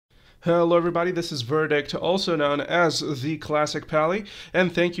Hello everybody, this is Verdict, also known as the Classic Pally,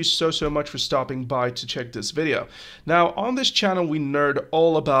 and thank you so much for stopping by to check this video. Now, on this channel we nerd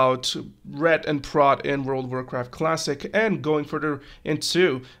all about ret and prot in World of Warcraft Classic and going further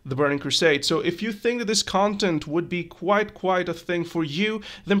into the Burning Crusade. So if you think that this content would be quite a thing for you,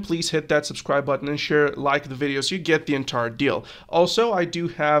 then please hit that subscribe button and share, like the video so you get the entire deal. Also, I do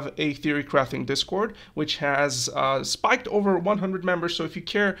have a theory crafting Discord, which has spiked over 100 members, so if you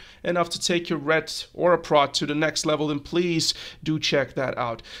care enough to take your ret or a prot to the next level, then please do check that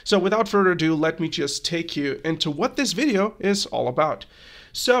out. So without further ado, let me just take you into what this video is all about.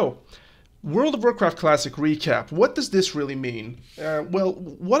 So, World of Warcraft Classic recap. What does this really mean? Well,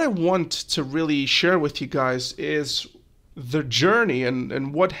 what I want to really share with you guys is the journey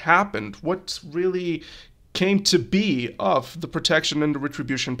and what happened, what really came to be of the Protection and the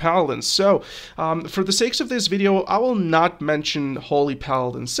Retribution Paladins. So, for the sakes of this video, I will not mention Holy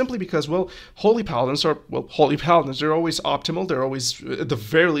Paladins, simply because, well, Holy Paladins are, well, Holy Paladins. They're always optimal, they're always, at the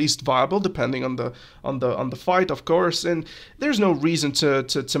very least, viable, depending on the fight, of course, and there's no reason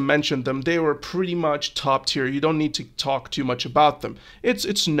to mention them. They were pretty much top tier. You don't need to talk too much about them.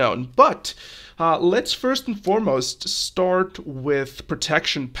 It's known, but let's first and foremost start with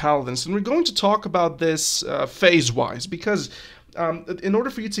Protection Paladins, and we're going to talk about this phase-wise, because in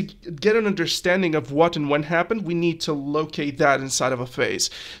order for you to get an understanding of what and when happened, we need to locate that inside of a phase.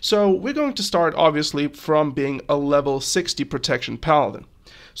 So we're going to start, obviously, from being a level 60 Protection Paladin.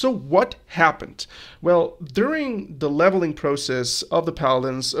 So what happened? Well, during the leveling process of the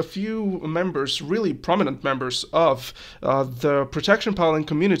Paladins, a few members, really prominent members of the Protection Paladin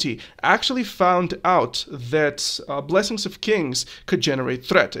community, actually found out that Blessings of Kings could generate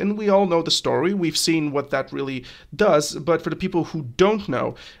threat. And we all know the story, we've seen what that really does, but for the people who don't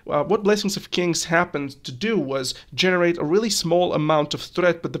know, what Blessings of Kings happened to do was generate a really small amount of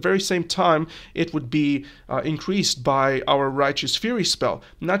threat, but at the very same time, it would be increased by our Righteous Fury spell.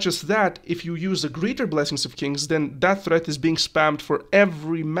 Not just that, if you use the Greater Blessings of Kings, then that threat is being spammed for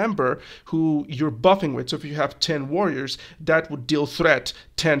every member who you're buffing with. So if you have 10 warriors, that would deal threat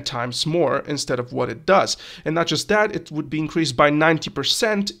 10 times more instead of what it does. And not just that, it would be increased by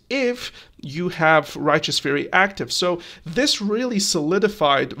 90% if you have Righteous Fury active. So this really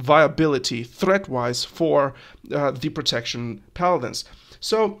solidified viability threat-wise for the Protection Paladins.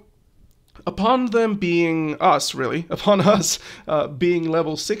 So upon them being upon us being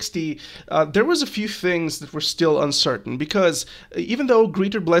level 60, there was a few things that were still uncertain, because even though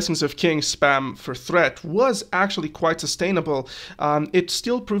Greater Blessings of Kings spam for threat was actually quite sustainable, it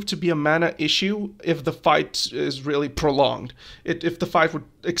still proved to be a mana issue if the fight is really prolonged. If the fight would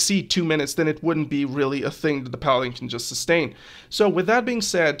exceed 2 minutes, then it wouldn't be really a thing that the Paladin can just sustain. So with that being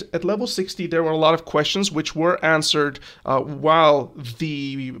said, at level 60 there were a lot of questions which were answered while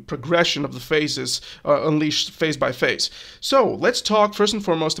the progression of the phases unleashed phase by phase. So let's talk first and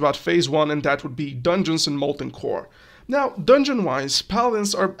foremost about phase 1, and that would be dungeons and molten core. Now, dungeon-wise,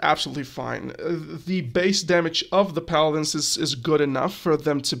 Paladins are absolutely fine. The base damage of the Paladins is good enough for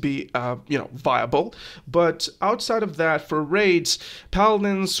them to be, viable. But outside of that, for raids,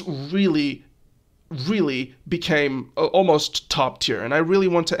 Paladins really became almost top tier. And I really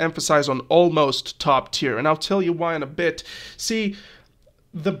want to emphasize on almost top tier. And I'll tell you why in a bit. See,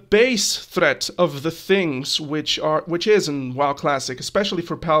 the base threat of the things which is in WoW Classic, especially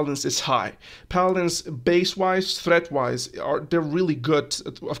for Paladins, is high. Paladins, base-wise, threat-wise, they're really good.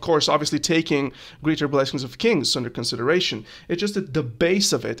 Of course, obviously taking Greater Blessings of Kings under consideration. It's just that the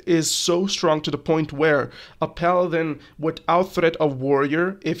base of it is so strong to the point where a Paladin would out-threat a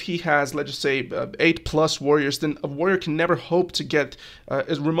warrior. If he has, let's just say, 8+ warriors, then a warrior can never hope to get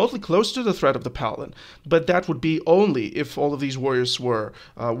remotely close to the threat of the Paladin. But that would be only if all of these warriors were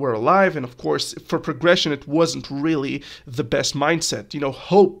alive, and of course for progression it wasn't really the best mindset.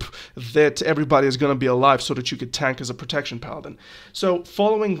 Hope that everybody is going to be alive so that you could tank as a Protection Paladin. So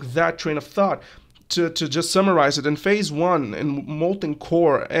following that train of thought, to just summarize it, in phase 1 in Molten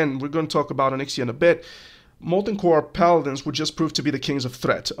Core, and we're going to talk about Onyxia in a bit, Molten Core Paladins would just prove to be the kings of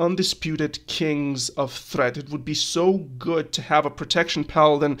threat, undisputed kings of threat. It would be so good to have a Protection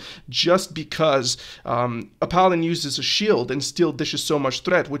Paladin just because a Paladin uses a shield and still dishes so much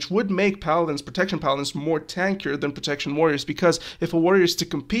threat, which would make Protection Paladins more tankier than Protection Warriors, because if a warrior is to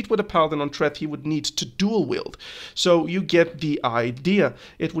compete with a Paladin on threat, he would need to dual wield. So you get the idea.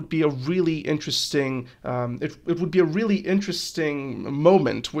 It would be a really interesting, it would be a really interesting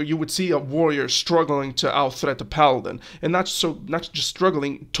moment where you would see a warrior struggling to out threat a Paladin, and not just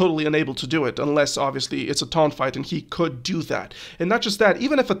struggling, totally unable to do it, unless obviously it's a taunt fight and he could do that. And not just that,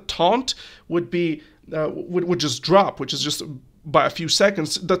 even if a taunt would be would just drop, which is just by a few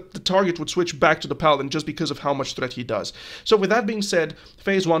seconds, the target would switch back to the Paladin just because of how much threat he does. So with that being said,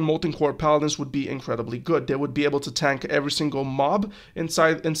 Phase 1 Molten Core Paladins would be incredibly good. They would be able to tank every single mob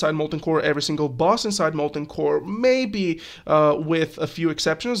inside Molten Core, every single boss inside Molten Core, maybe with a few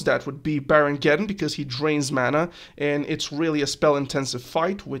exceptions. That would be Baron Geddon, because he drains mana, and it's really a spell-intensive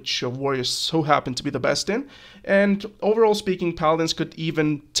fight, which warriors so happen to be the best in. And overall speaking, Paladins could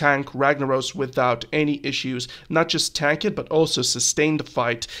even tank Ragnaros without any issues. Not just tank it, but also sustain the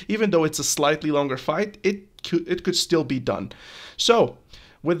fight. Even though it's a slightly longer fight, it could still be done. So,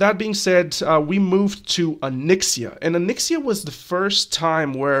 with that being said, we moved to Onyxia. And Onyxia was the first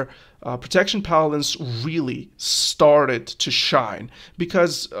time where Protection Paladins really started to shine,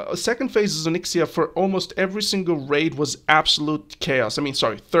 because second phase of Onyxia for almost every single raid was absolute chaos. I mean,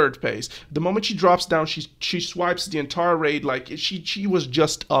 sorry, third phase. The moment she drops down, she swipes the entire raid. Like, she was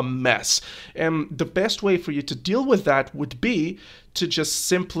just a mess. And the best way for you to deal with that would be to just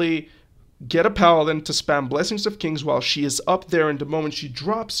simply get a Paladin to spam Blessings of Kings while she is up there, and the moment she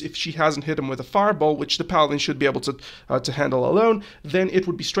drops, if she hasn't hit him with a Fireball, which the Paladin should be able to handle alone, then it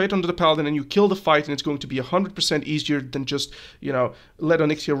would be straight onto the Paladin and you kill the fight, and it's going to be 100% easier than just, you know, let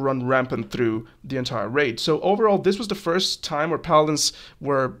Onyxia run rampant through the entire raid. So overall, this was the first time where Paladins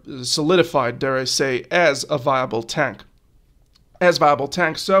were solidified, dare I say, as a viable tank.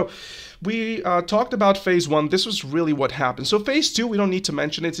 So we talked about Phase 1. This was really what happened. So Phase 2, we don't need to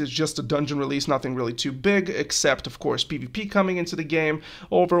mention it. It's just a dungeon release, nothing really too big, except, of course, PvP coming into the game.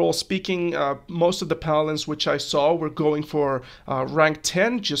 Overall speaking, most of the Paladins which I saw were going for rank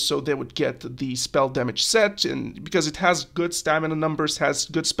 10, just so they would get the spell damage set, and because it has good stamina numbers, has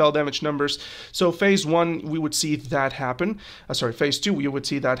good spell damage numbers. So Phase 1, we would see that happen. Phase 2, we would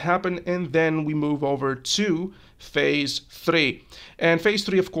see that happen, and then we move over to Phase 3. And Phase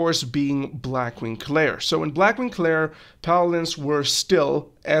 3, of course, being Blackwing Claire. So in Blackwing Claire, Paladins were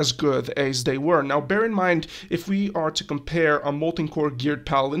still as good as they were. Now, bear in mind, if we are to compare a Molten Core geared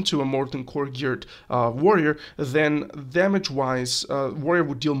Paladin to a Molten Core geared Warrior, then damage-wise, Warrior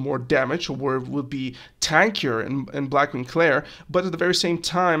would deal more damage, or Warrior would be tankier in Blackwing Claire, but at the very same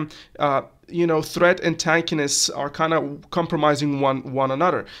time, you know, threat and tankiness are kind of compromising one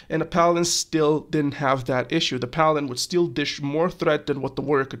another, and the Paladin still didn't have that issue. The Paladin would still dish more threat than what the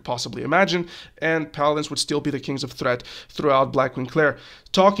Warrior could possibly imagine, and Paladins would still be the kings of threat throughout Blackwing Claire.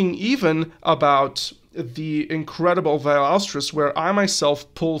 Talking even about the incredible Valastris, where I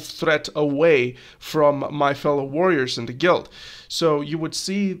myself pull threat away from my fellow warriors in the guild. So you would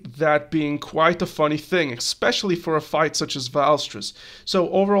see that being quite a funny thing, especially for a fight such as Valastris. So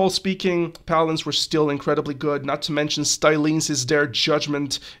overall speaking, Paladins were still incredibly good, not to mention Stylene's is there,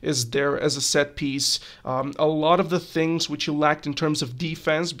 Judgment is there as a set piece. A lot of the things which you lacked in terms of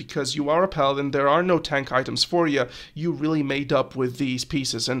defense, because you are a Paladin, there are no tank items for you, you really made up with these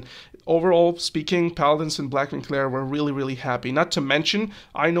pieces. And overall speaking, Paladins in Blackwing Claire were really, really happy. Not to mention,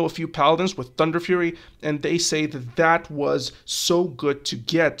 I know a few Paladins with Thunder Fury, and they say that that was so good to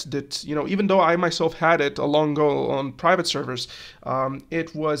get that, you know, even though I myself had it a long ago on private servers,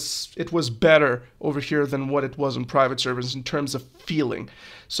 it was better over here than what it was on private servers in terms of feeling.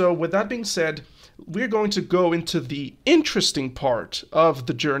 So with that being said, we're going to go into the interesting part of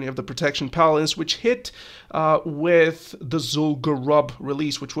the journey of the Protection Paladins, which hit with the Zul'Gurub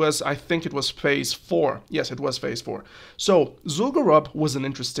release, which was, I think it was Phase 4. Yes, it was Phase 4. So Zul'Gurub was an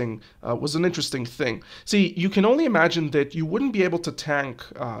interesting thing. See, you can only imagine that you wouldn't be able to tank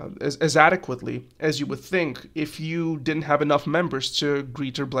as adequately as you would think if you didn't have enough members to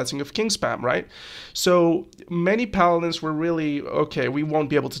greet your Blessing of King spam, right? So many Paladins were really, okay, we won't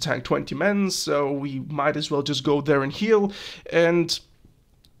be able to tank 20 men, so we might as well just go there and heal. And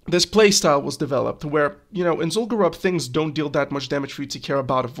this playstyle was developed where, you know, in Zul'Gurub things don't deal that much damage for you to care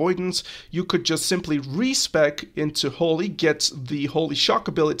about avoidance. You could just simply respec into Holy, get the Holy Shock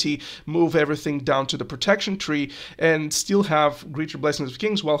ability, move everything down to the protection tree, and still have Greet Your Blessings of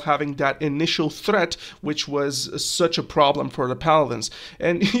Kings while having that initial threat, which was such a problem for the Paladins.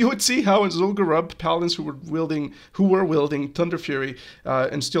 And you would see how in Zul'Gurub, Paladins who were wielding Thunder Fury,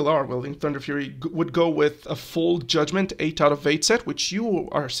 and still are wielding Thunder Fury, would go with a full Judgment 8 out of 8 set, which you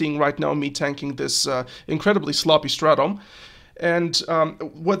are seeing right now me tanking this incredibly sloppy Stratum. And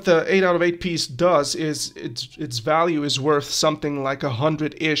what the 8 out of 8 piece does is its value is worth something like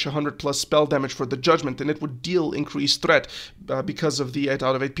 100-ish, 100 plus spell damage for the Judgment, and it would deal increased threat because of the 8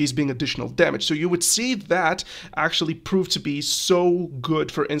 out of 8 piece being additional damage. So you would see that actually prove to be so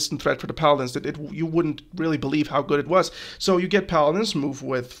good for instant threat for the Paladins that you wouldn't really believe how good it was. So you get Paladins move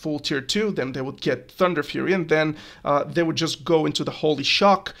with full tier 2, then they would get Thunder Fury, and then they would just go into the Holy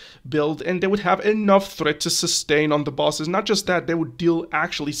Shock build, and they would have enough threat to sustain on the bosses, not just just that, they would deal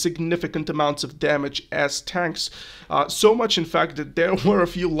actually significant amounts of damage as tanks. So much, in fact, that there were a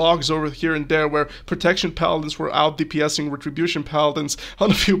few logs over here and there where Protection Paladins were out DPSing Retribution Paladins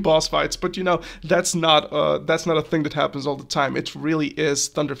on a few boss fights. But you know, that's not a thing that happens all the time. It really is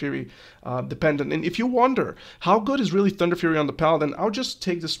Thunder Fury dependent. And if you wonder how good is really Thunder Fury on the Paladin, I'll just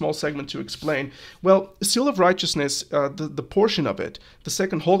take this small segment to explain. Well, Seal of Righteousness, the portion of it, the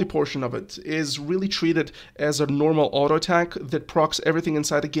second holy portion of it, is really treated as a normal auto attack that procs everything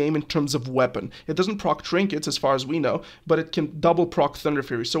inside the game in terms of weapon. It doesn't proc trinkets as far as we know, but it can double proc Thunder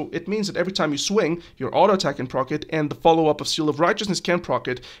Fury. So it means that every time you swing, your auto attack can proc it, and the follow-up of Seal of Righteousness can proc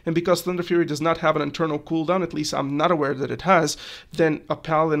it. And because Thunder Fury does not have an internal cooldown, at least I'm not aware that it has, then a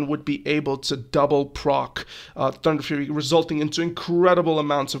Paladin would be able to double proc Thunder Fury, resulting into incredible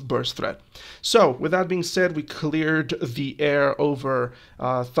amounts of burst threat. So, with that being said, we cleared the air over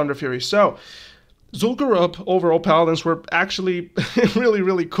Thunder Fury. So, Zul'Gurub overall Paladins were actually really,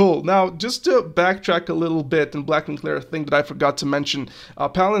 really cool. Now, just to backtrack a little bit and Black and Clear, a thing that I forgot to mention,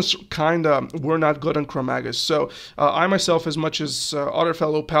 Paladins kinda were not good on Chromagus. So, I myself, as much as other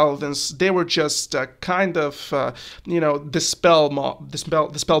fellow Paladins, they were just kind of, you know, dispel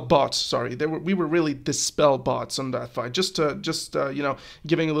bots. Sorry, we were really dispel bots on that fight. Just you know,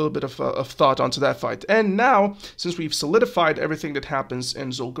 giving a little bit of thought onto that fight. And now, since we've solidified everything that happens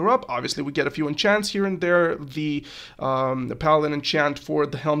in Zul'Gurub, obviously we get a few enchants here and there. The Paladin enchant for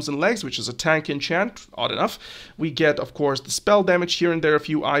the Helms and Legs, which is a tank enchant, odd enough. We get, of course, the spell damage here and there, a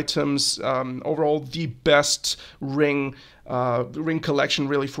few items. Overall, the best ring collection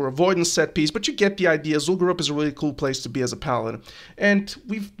really for avoidance set piece, but you get the idea. Zul'Gurub is a really cool place to be as a Paladin. And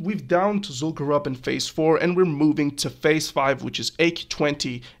we've downed Zul'Gurub in Phase 4, and we're moving to Phase 5, which is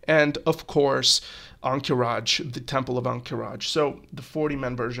AQ20, and of course, Ankh-Kiraj, the Temple of Ankh-Kiraj, so the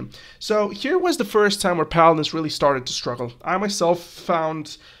 40-man version. So here was the first time where Paladins really started to struggle. I myself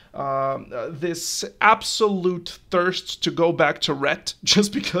found this absolute thirst to go back to Ret,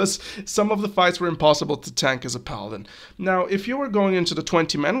 just because some of the fights were impossible to tank as a Paladin. Now, if you were going into the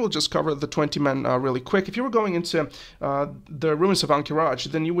 20 men, we'll just cover the 20 men really quick. If you were going into the Ruins of Ankh-Kiraj,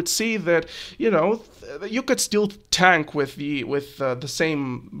 then you would see that, you know, you could still tank with the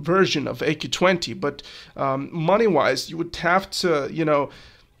same version of AQ20, but money-wise, you would have to, you know,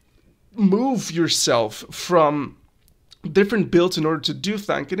 move yourself from different builds in order to do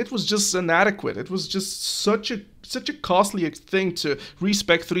tank, and it was just inadequate. It was just such a costly thing to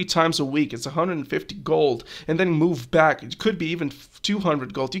respec 3 times a week. It's 150 gold, and then move back. It could be even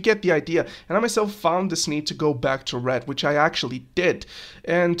 200 gold. You get the idea. And I myself found this need to go back to Red, which I actually did.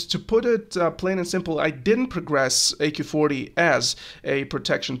 And to put it plain and simple, I didn't progress AQ40 as a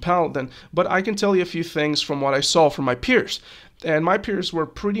Protection Paladin, but I can tell you a few things from what I saw from my peers. And my peers were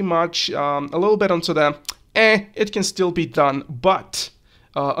pretty much a little bit onto the it can still be done, but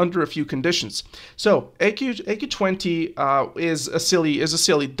under a few conditions. So AQ20 is a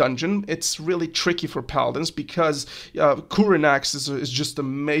silly dungeon. It's really tricky for Paladins because Kurinax is just a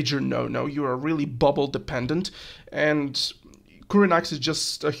major no-no. You are really bubble dependent, and Kurinax is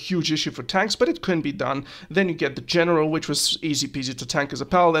just a huge issue for tanks, but it couldn't be done. Then you get the General, which was easy peasy to tank as a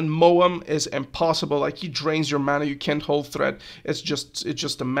Paladin. Moam is impossible. Like, he drains your mana. You can't hold threat. It's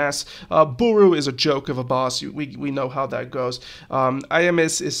just a mess. Buru is a joke of a boss. We know how that goes.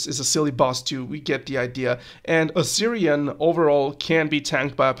 IMS is a silly boss too. We get the idea. And Assyrian overall can be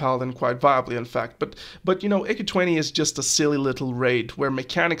tanked by a Paladin quite viably, in fact. But you know, AQ20 is just a silly little raid where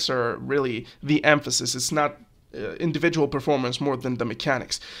mechanics are really the emphasis. It's not individual performance more than the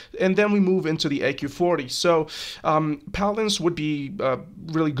mechanics. And then we move into the AQ40. So Paladins would be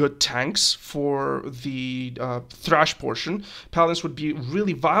really good tanks for the Thrash portion. Paladins would be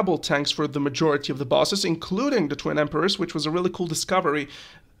really viable tanks for the majority of the bosses, including the Twin Emperors, which was a really cool discovery.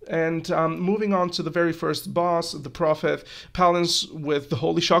 And moving on to the very first boss, the Prophet, Paladins with the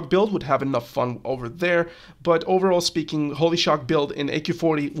Holy Shock build would have enough fun over there, but overall speaking, Holy Shock build in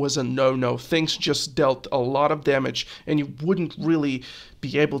AQ40 was a no-no. Things just dealt a lot of damage, and you wouldn't really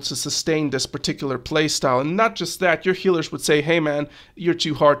be able to sustain this particular playstyle. And not just that, your healers would say, hey man, you're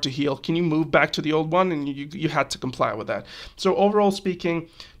too hard to heal. Can you move back to the old one? And you had to comply with that. So overall speaking,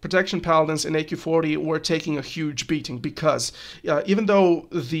 Protection Paladins in AQ40 were taking a huge beating because even though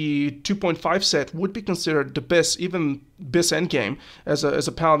the 2.5 set would be considered the best, even BIS endgame, as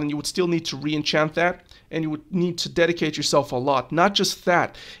a Paladin, you would still need to re-enchant that. and you would need to dedicate yourself a lot. Not just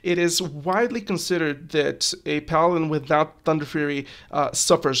that, it is widely considered that a Paladin without Thunder Fury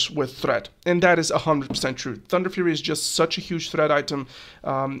suffers with threat, and that is 100% true. Thunder Fury is just such a huge threat item,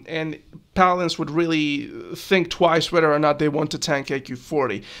 and Paladins would really think twice whether or not they want to tank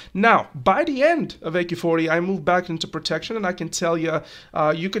AQ40. Now, by the end of AQ40, I moved back into protection, and I can tell you,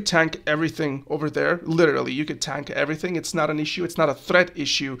 you could tank everything over there. Literally, you could tank everything. It's not an issue. It's not a threat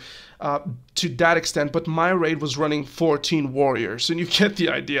issue to that extent, but my raid was running 14 warriors, and you get the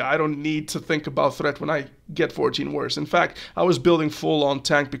idea. I don't need to think about threat when I get 14 warriors. In fact, I was building full-on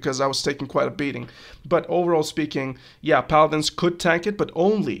tank because I was taking quite a beating. But overall speaking, yeah, Paladins could tank it, but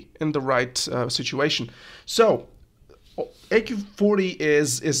only in the right situation. So AQ40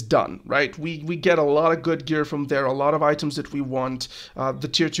 is done, right? We get a lot of good gear from there, a lot of items that we want. The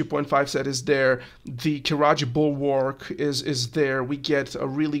tier 2.5 set is there. The Kiraji Bulwark is there. We get a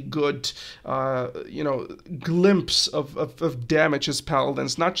really good, glimpse of damage as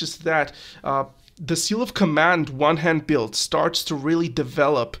Paladins. Not just that, the Seal of Command one-hand build starts to really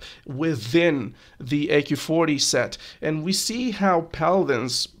develop within the AQ40 set. And we see how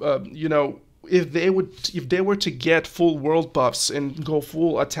Paladins, if they were to get full world buffs and go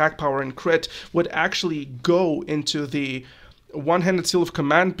full attack power and crit, would actually go into the one-handed Seal of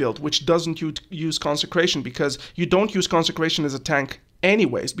Command build, which doesn't use Consecration, because you don't use Consecration as a tank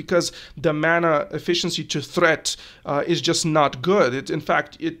anyways, because the mana efficiency to threat is just not good. In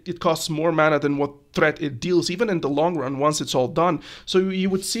fact, it costs more mana than what threat it deals, even in the long run, once it's all done. So you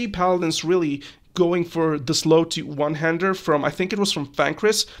would see Paladins really going for the slow to one-hander from, I think it was from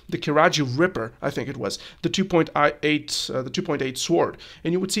Thancred, the Kiraji Ripper, I think it was, the 2.8 sword.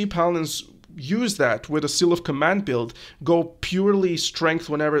 And you would see Paladins use that with a Seal of Command build, go purely strength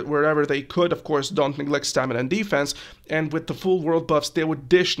wherever they could. Of course, don't neglect stamina and defense. And with the full world buffs, they would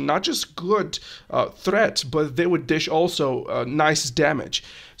dish not just good threat, but they would dish also nice damage.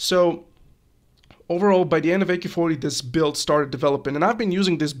 So overall, by the end of AQ40, this build started developing, and I've been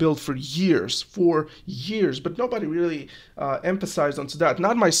using this build for years, but nobody really emphasized onto that,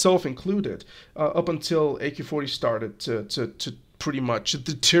 not myself included, up until AQ40 started to pretty much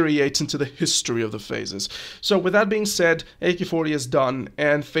deteriorates into the history of the phases. So with that being said, AQ40 is done,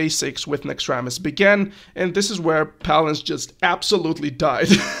 and phase 6 with Naxxramas began, and this is where Paladins just absolutely died.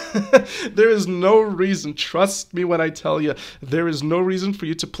 There is no reason, trust me when I tell you, there is no reason for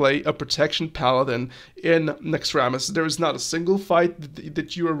you to play a protection Paladin in Naxxramas. There is not a single fight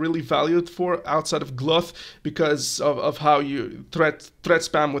that you are really valued for outside of Gluth, because of how you threat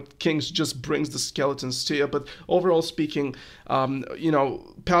spam with Kings just brings the skeletons to you. But overall speaking,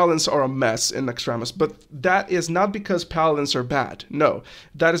 Paladins are a mess in Naxxramas, but that is not because Paladins are bad. No,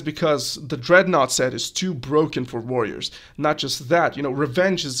 that is because the Dreadnought set is too broken for warriors. Not just that,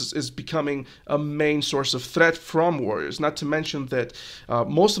 Revenge is becoming a main source of threat from warriors. Not to mention that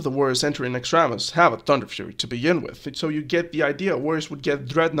most of the warriors entering Naxxramas have a Thunder Fury to begin with. So you get the idea. Warriors would get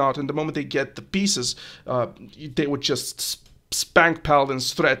Dreadnought, and the moment they get the pieces, they would just spank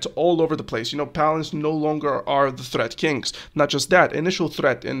Paladin's threat all over the place. Paladins no longer are the threat kings. Not just that, initial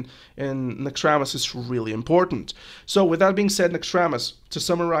threat in Naxxramas is really important. So with that being said, Naxxramas, to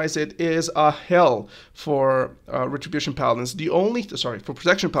summarize it, is a hell for Retribution Paladins. For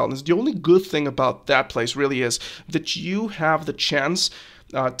Protection Paladins, the only good thing about that place really is that you have the chance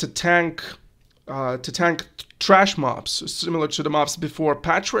to tank trash mobs, similar to the mobs before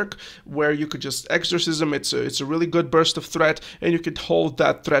Patchwork, where you could just Exorcism. It's a really good burst of threat, and you could hold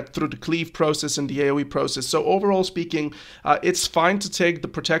that threat through the cleave process and the AoE process. So overall speaking, it's fine to take the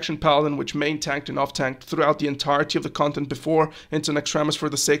Protection Paladin, which main tanked and off tanked throughout the entirety of the content before, into Naxxramas for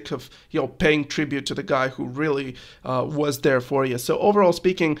the sake of paying tribute to the guy who really was there for you. So overall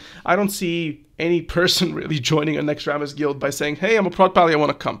speaking, I don't see any person really joining a Naxxramas guild by saying, hey, I'm a prot pally, I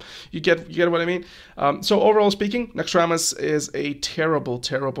want to come. You get what I mean? So overall speaking, Naxxramas is a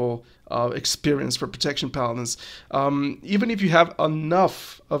terrible experience for Protection Paladins. Even if you have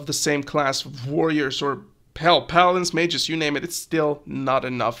enough of the same class of warriors, or hell, Paladins, mages, you name it, it's still not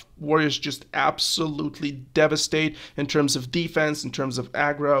enough. Warriors just absolutely devastate in terms of defense, in terms of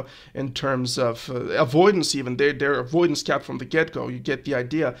aggro, in terms of avoidance even. They're avoidance capped from the get-go. You get the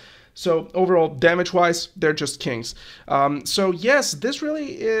idea. So overall, damage-wise, they're just kings. So yes, this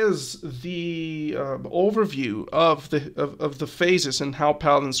really is the overview of the phases and how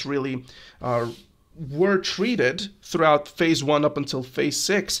Paladins really were treated throughout phase 1 up until phase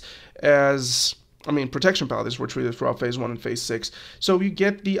 6 Protection Paladins were treated throughout phase 1 and phase 6. So you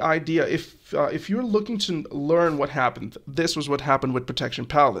get the idea. If you're looking to learn what happened, this was what happened with Protection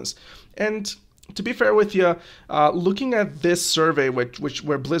Paladins. And to be fair with you, looking at this survey,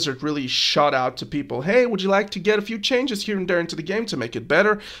 where Blizzard really shot out to people, hey, would you like to get a few changes here and there into the game to make it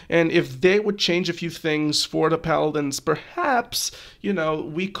better? And if they would change a few things for the Paladins, perhaps, you know,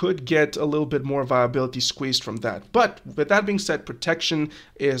 we could get a little bit more viability squeezed from that. But with that being said, protection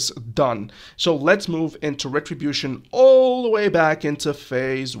is done. So let's move into Retribution all the way back into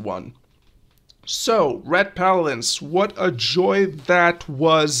Phase 1. So, Red Paladins, what a joy that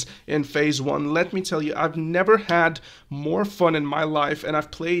was in Phase 1. Let me tell you, I've never had more fun in my life, and I've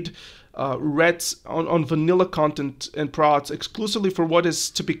played Reds on vanilla content and prods exclusively for what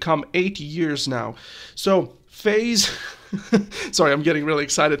is to become 8 years now. So, Phase... Sorry, I'm getting really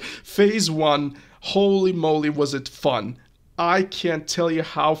excited. Phase 1, holy moly was it fun. I can't tell you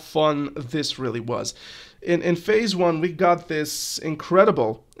how fun this really was. In Phase 1, we got this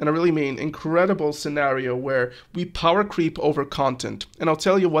incredible, and I really mean incredible scenario where we power creep over content. And I'll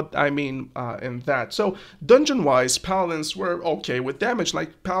tell you what I mean in that. So, dungeon-wise, Paladins were okay with damage.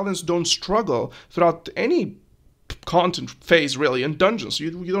 Like, Paladins don't struggle throughout any content phase really in dungeons.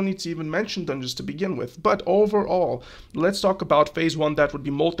 You don't need to even mention dungeons to begin with. But overall, let's talk about Phase 1. That would be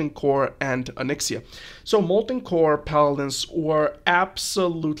Molten Core and Onyxia. So Molten Core Paladins were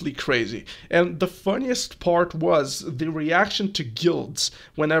absolutely crazy, and the funniest part was the reaction to guilds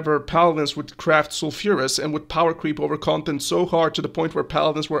whenever Paladins would craft Sulfuras and would power creep over content so hard to the point where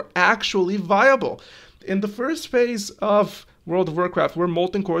Paladins were actually viable. In the first phase of World of Warcraft, where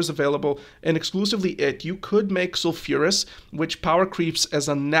Molten Core is available, and exclusively you could make Sulfuras, which power creeps as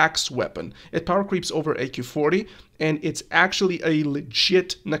a Nax weapon. It power creeps over AQ40, and it's actually a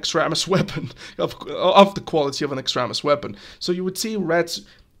legit Naxxramas weapon, of the quality of an Naxxramas weapon. So you would see Reds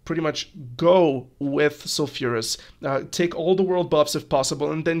pretty much go with Sulfuras, take all the world buffs if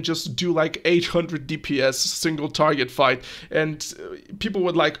possible, and then just do like 800 DPS single target fight. And people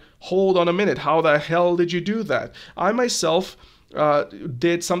would like, hold on a minute, how the hell did you do that? I myself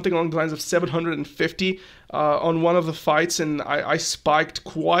did something along the lines of 750 on one of the fights, and I spiked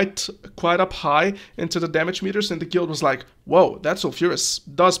quite up high into the damage meters, and the guild was like, whoa, that Sulfuras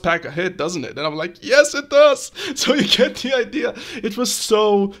does pack a hit, doesn't it? And I'm like, yes, it does! So you get the idea. It was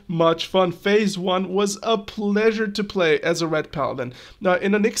so much fun. Phase 1 was a pleasure to play as a Red Paladin. Now,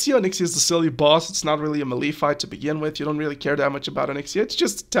 in Onyxia is the silly boss. It's not really a melee fight to begin with. You don't really care that much about Onyxia. It's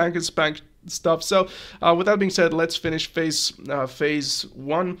just tank and spank stuff. So with that being said, let's finish phase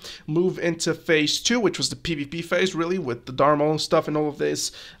 1, move into Phase 2, which was the PvP phase, really, with the Dharma stuff and all of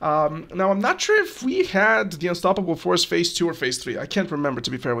this. Now, I'm not sure if we had the Unstoppable Force Phase 2 or Phase 3. I can't remember,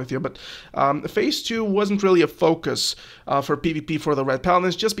 to be fair with you, but Phase 2 wasn't really a focus for PvP for the Red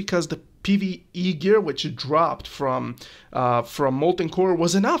Paladins, just because the PvE gear, which dropped from Molten Core,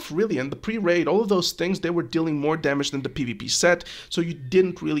 was enough, really. And the pre-raid, all of those things, they were dealing more damage than the PvP set, so you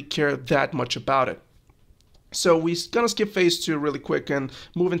didn't really care that much about it. So we're gonna skip Phase 2 really quick and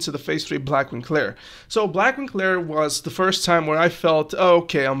move into the Phase 3 Blackwing Claire. So Blackwing Claire was the first time where I felt, oh,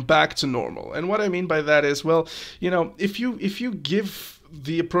 okay, I'm back to normal. And what I mean by that is, well, you know, if you give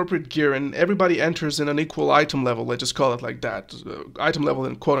the appropriate gear and everybody enters in an equal item level, let's just call it like that, item level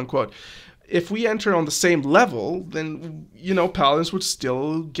in quote unquote, if we enter on the same level, then, you know, Paladins would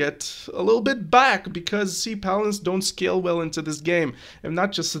still get a little bit back, because, see, Paladins don't scale well into this game. And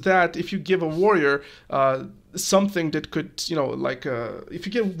not just that, if you give a warrior something that could, you know, like, if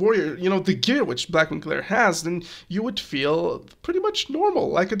you give warrior, you know, the gear which Blackwing Claire has, then you would feel pretty much normal,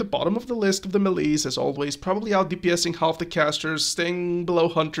 like at the bottom of the list of the melees, as always, probably out DPSing half the casters, staying below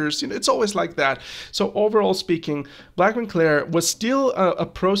hunters, you know, it's always like that. So overall speaking, Blackwing Claire was still a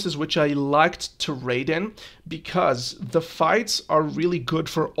process which I liked to raid in, because the fights are really good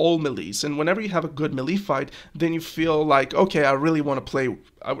for all melees, and whenever you have a good melee fight, then you feel like, okay, I really want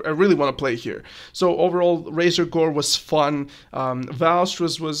to play here. So overall, Razor Gore was fun.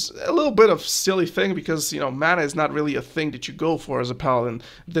 Valstras was a little bit of silly thing, because, you know, mana is not really a thing that you go for as a paladin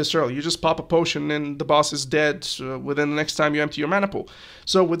this early. You just pop a potion and the boss is dead within the next time you empty your mana pool.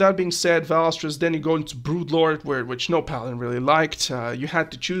 So with that being said, Valstras, then you go into Broodlord, which no paladin really liked. You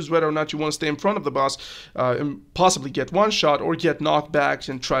had to choose whether or not you want to stay in front of the boss and possibly get one shot, or get knocked back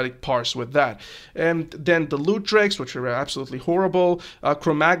and try to parse with that. And then the Loot Drakes, which are absolutely horrible.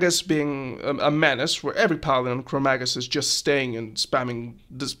 Chromagus being a menace, where every paladin on Chromagus is just staying and spamming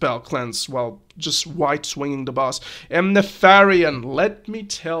the spell cleanse while just white swinging the boss. And Nefarian, let me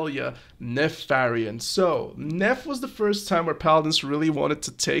tell you, Nefarian. So Nef was the first time where paladins really wanted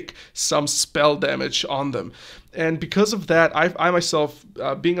to take some spell damage on them. And because of that, I myself,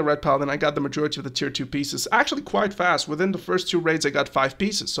 being a red paladin, I got the majority of the tier 2 pieces actually quite fast. Within the first 2 raids, I got 5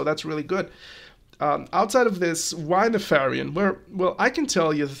 pieces, so that's really good. Outside of this, why Nefarian? Well, I can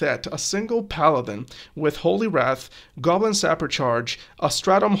tell you that a single Paladin with Holy Wrath, Goblin Sapper Charge, a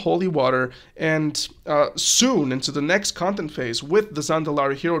Stratum Holy Water, and soon into the next content phase with the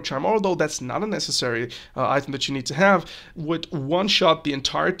Zandalari Hero Charm, although that's not a necessary item that you need to have, would one-shot the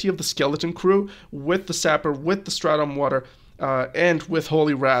entirety of the Skeleton Crew with the Sapper, with the Stratum Water, and with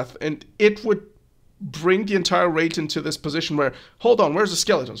Holy Wrath, and it would bring the entire raid into this position where, hold on, where's the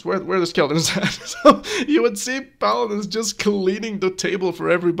skeletons? Where are the skeletons at? So you would see Paladins just cleaning the table for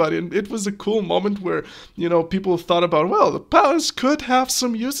everybody, and it was a cool moment where, you know, people thought about, well, the Paladins could have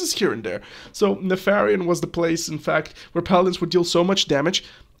some uses here and there. So Nefarian was the place, in fact, where Paladins would deal so much damage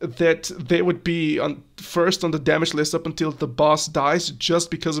that they would be first on the damage list up until the boss dies,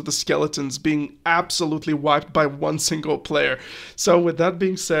 just because of the skeletons being absolutely wiped by one single player. So with that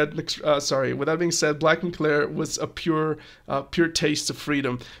being said, Black and Clair was a pure taste of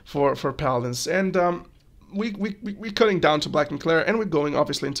freedom for Paladins. And we're cutting down to Black and Clair, and we're going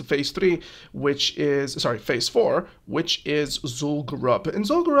obviously into phase 3, phase 4, which is Zul'Gurub. And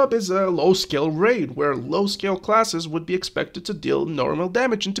Zul'Gurub is a low-scale raid, where low-scale classes would be expected to deal normal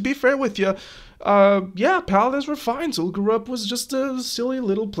damage. And to be fair with you, yeah, Paladins were fine. Zul'Gurub was just a silly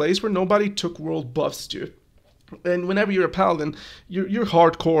little place where nobody took world buffs to. And whenever you're a Paladin, you're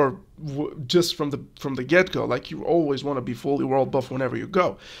hardcore just from the get-go. Like, you always want to be fully world buff whenever you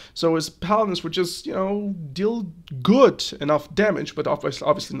go. So as Paladins would just, you know, deal good enough damage, but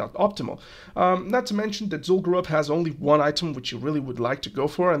obviously not optimal. Not to mention that Zul'Gurub has only one item which you really would like to go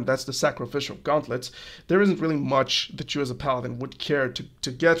for, and that's the Sacrificial Gauntlets. There isn't really much that you as a Paladin would care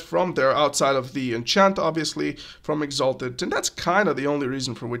to get from there outside of the enchant, obviously, from Exalted, and that's kind of the only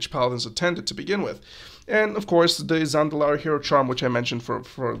reason for which Paladins attended to begin with. And of course, the Zandalari Hero Charm, which I mentioned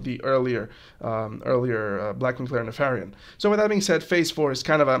for the earlier Black and Clair Nefarian. So with that being said, phase 4 is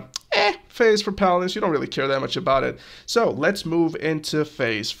kind of a phase for Paladins. You don't really care that much about it. So let's move into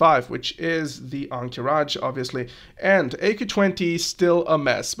phase 5, which is the Ankh-Raj, obviously. And AQ20 still a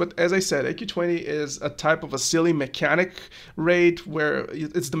mess. But as I said, AQ20 is a type of a silly mechanic raid where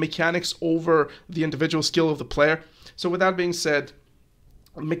it's the mechanics over the individual skill of the player. So with that being said,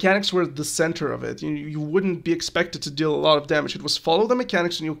 mechanics were the center of it. You wouldn't be expected to deal a lot of damage. It was follow the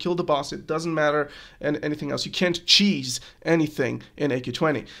mechanics and you'll kill the boss. It doesn't matter anything else. You can't cheese anything in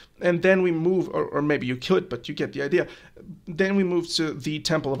AQ20. And then we move, or maybe you could, but you get the idea. Then we move to the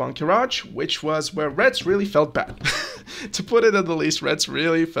Temple of Ankh-Raj, which was where Reds really felt bad. To put it at the least, Reds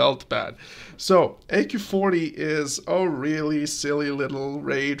really felt bad. So AQ40 is a really silly little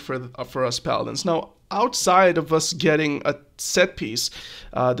raid for us Paladins. Now, outside of us getting a set piece,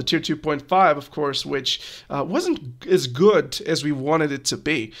 the tier 2.5, of course, which wasn't as good as we wanted it to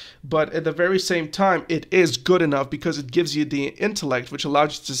be, but at the very same time, it is good enough because it gives you the intellect, which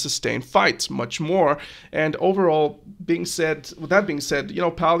allows you to sustain fights much more. And overall, with that being said, you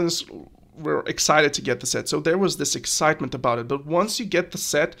know, Paladins were excited to get the set, so there was this excitement about it. But once you get the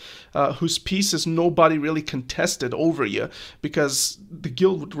set, whose pieces nobody really contested over you, because the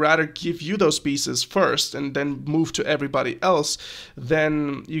guild would rather give you those pieces first and then move to everybody else,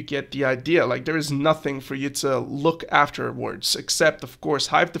 then you get the idea. Like, there is nothing for you to look afterwards, except, of course,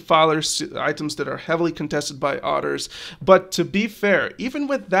 Hive Defilers, items that are heavily contested by others. But to be fair, even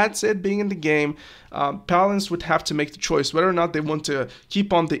with that set being in the game, Paladins would have to make the choice whether or not they want to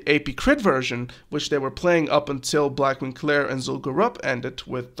keep on the AP crit version, which they were playing up until Black and Clair and Zul'Gurub ended,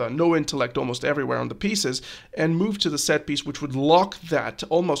 with no intellect almost everywhere on the pieces, and move to the set piece, which would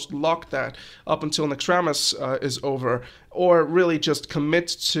almost lock that up until Naxxramas is over, or really just commit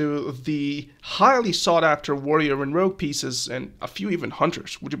to the highly sought after warrior and rogue pieces, and a few even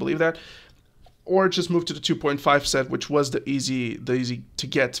hunters. Would you believe that? Or just move to the 2.5 set, which was the easy to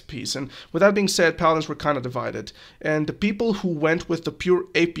get piece. And with that being said, Paladins were kind of divided. And the people who went with the pure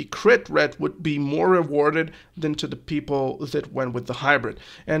AP crit red would be more rewarded than to the people that went with the hybrid.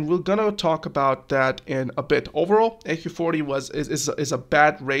 And we're gonna talk about that in a bit. Overall, AQ40 is a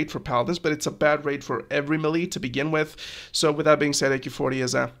bad raid for Paladins, but it's a bad raid for every melee to begin with. So with that being said, AQ40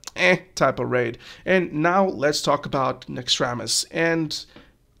 is a type of raid. And now let's talk about Naxxramas. And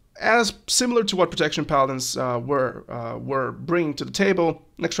as similar to what Protection Paladins were bringing to the table,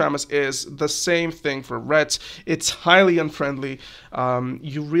 Naxxramas is the same thing for Reds. It's highly unfriendly.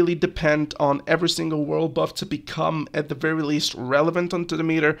 You really depend on every single world buff to become, at the very least, relevant onto the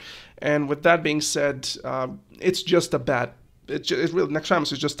meter. And with that being said, it's just a bad.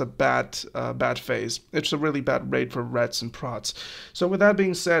 Naxxramas is just a bad phase. It's a really bad raid for Reds and Prots. So with that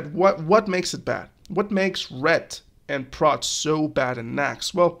being said, what makes it bad? What makes Red and Prot so bad in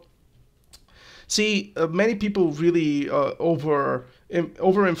Nax? Well, see, many people really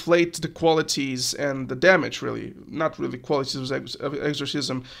overinflate the qualities and the damage, really. Not really qualities of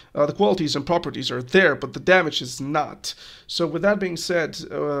exorcism. The qualities and properties are there, but the damage is not. So with that being said,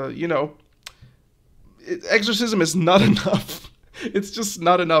 you know, exorcism is not enough. It's just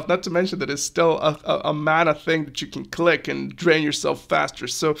not enough, not to mention that it's still a mana thing that you can click and drain yourself faster.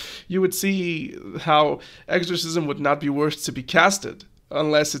 So you would see how exorcism would not be worth to be casted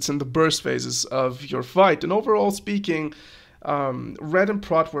unless it's in the burst phases of your fight. And overall speaking, red and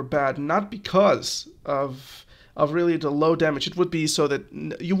prot were bad, not because of really the low damage. It would be so that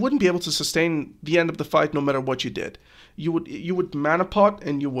you wouldn't be able to sustain the end of the fight no matter what you did. You would mana pot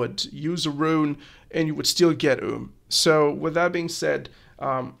and you would use a rune and you would still get So with that being said,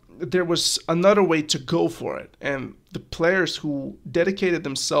 there was another way to go for it, and the players who dedicated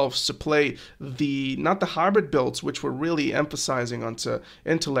themselves to play not the hybrid builds, which were really emphasizing onto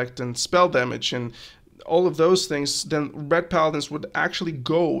intellect and spell damage and all of those things, then red paladins would actually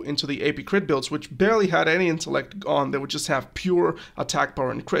go into the AP crit builds, which barely had any intellect on. They would just have pure attack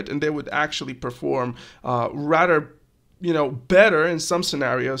power and crit, and they would actually perform rather, you know, better in some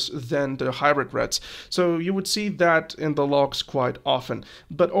scenarios than the hybrid reds. So you would see that in the logs quite often.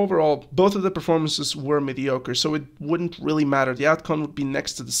 But overall, both of the performances were mediocre, so it wouldn't really matter. The outcome would be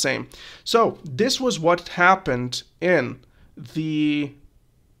next to the same. So this was what happened in the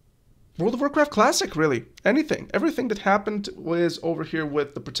World of Warcraft Classic, really. Everything that happened was over here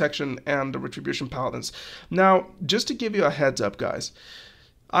with the Protection and the Retribution Paladins. Now, just to give you a heads up, guys,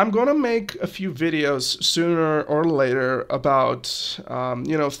 I'm gonna make a few videos sooner or later about,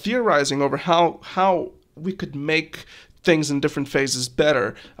 you know, theorizing over how we could make things in different phases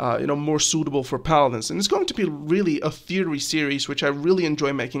better, you know, more suitable for paladins. And it's going to be really a theory series, which I really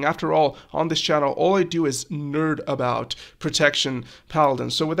enjoy making. After all, on this channel, all I do is nerd about protection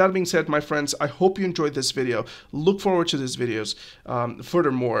paladins. So with that being said, my friends, I hope you enjoyed this video. Look forward to these videos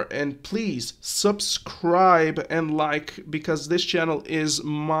furthermore. And please subscribe and like, because this channel is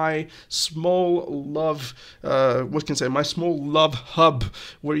my small love, my small love hub,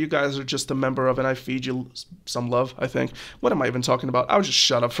 where you guys are just a member of, and I feed you some love, I think. What am I even talking about? I'll just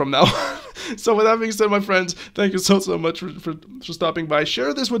shut up from now on. So with that being said, my friends, thank you so much for stopping by.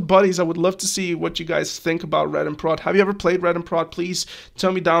 Share this with buddies. I would love to see what you guys think about red and prot. Have you ever played red and prot? Please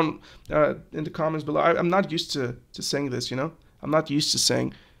tell me down in the comments below. I'm not used to saying this, you know? I'm not used to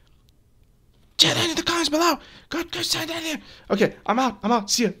saying, tell that in the comments below. Go say that here. Okay, I'm out.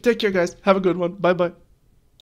 See ya. Take care, guys. Have a good one. Bye-bye.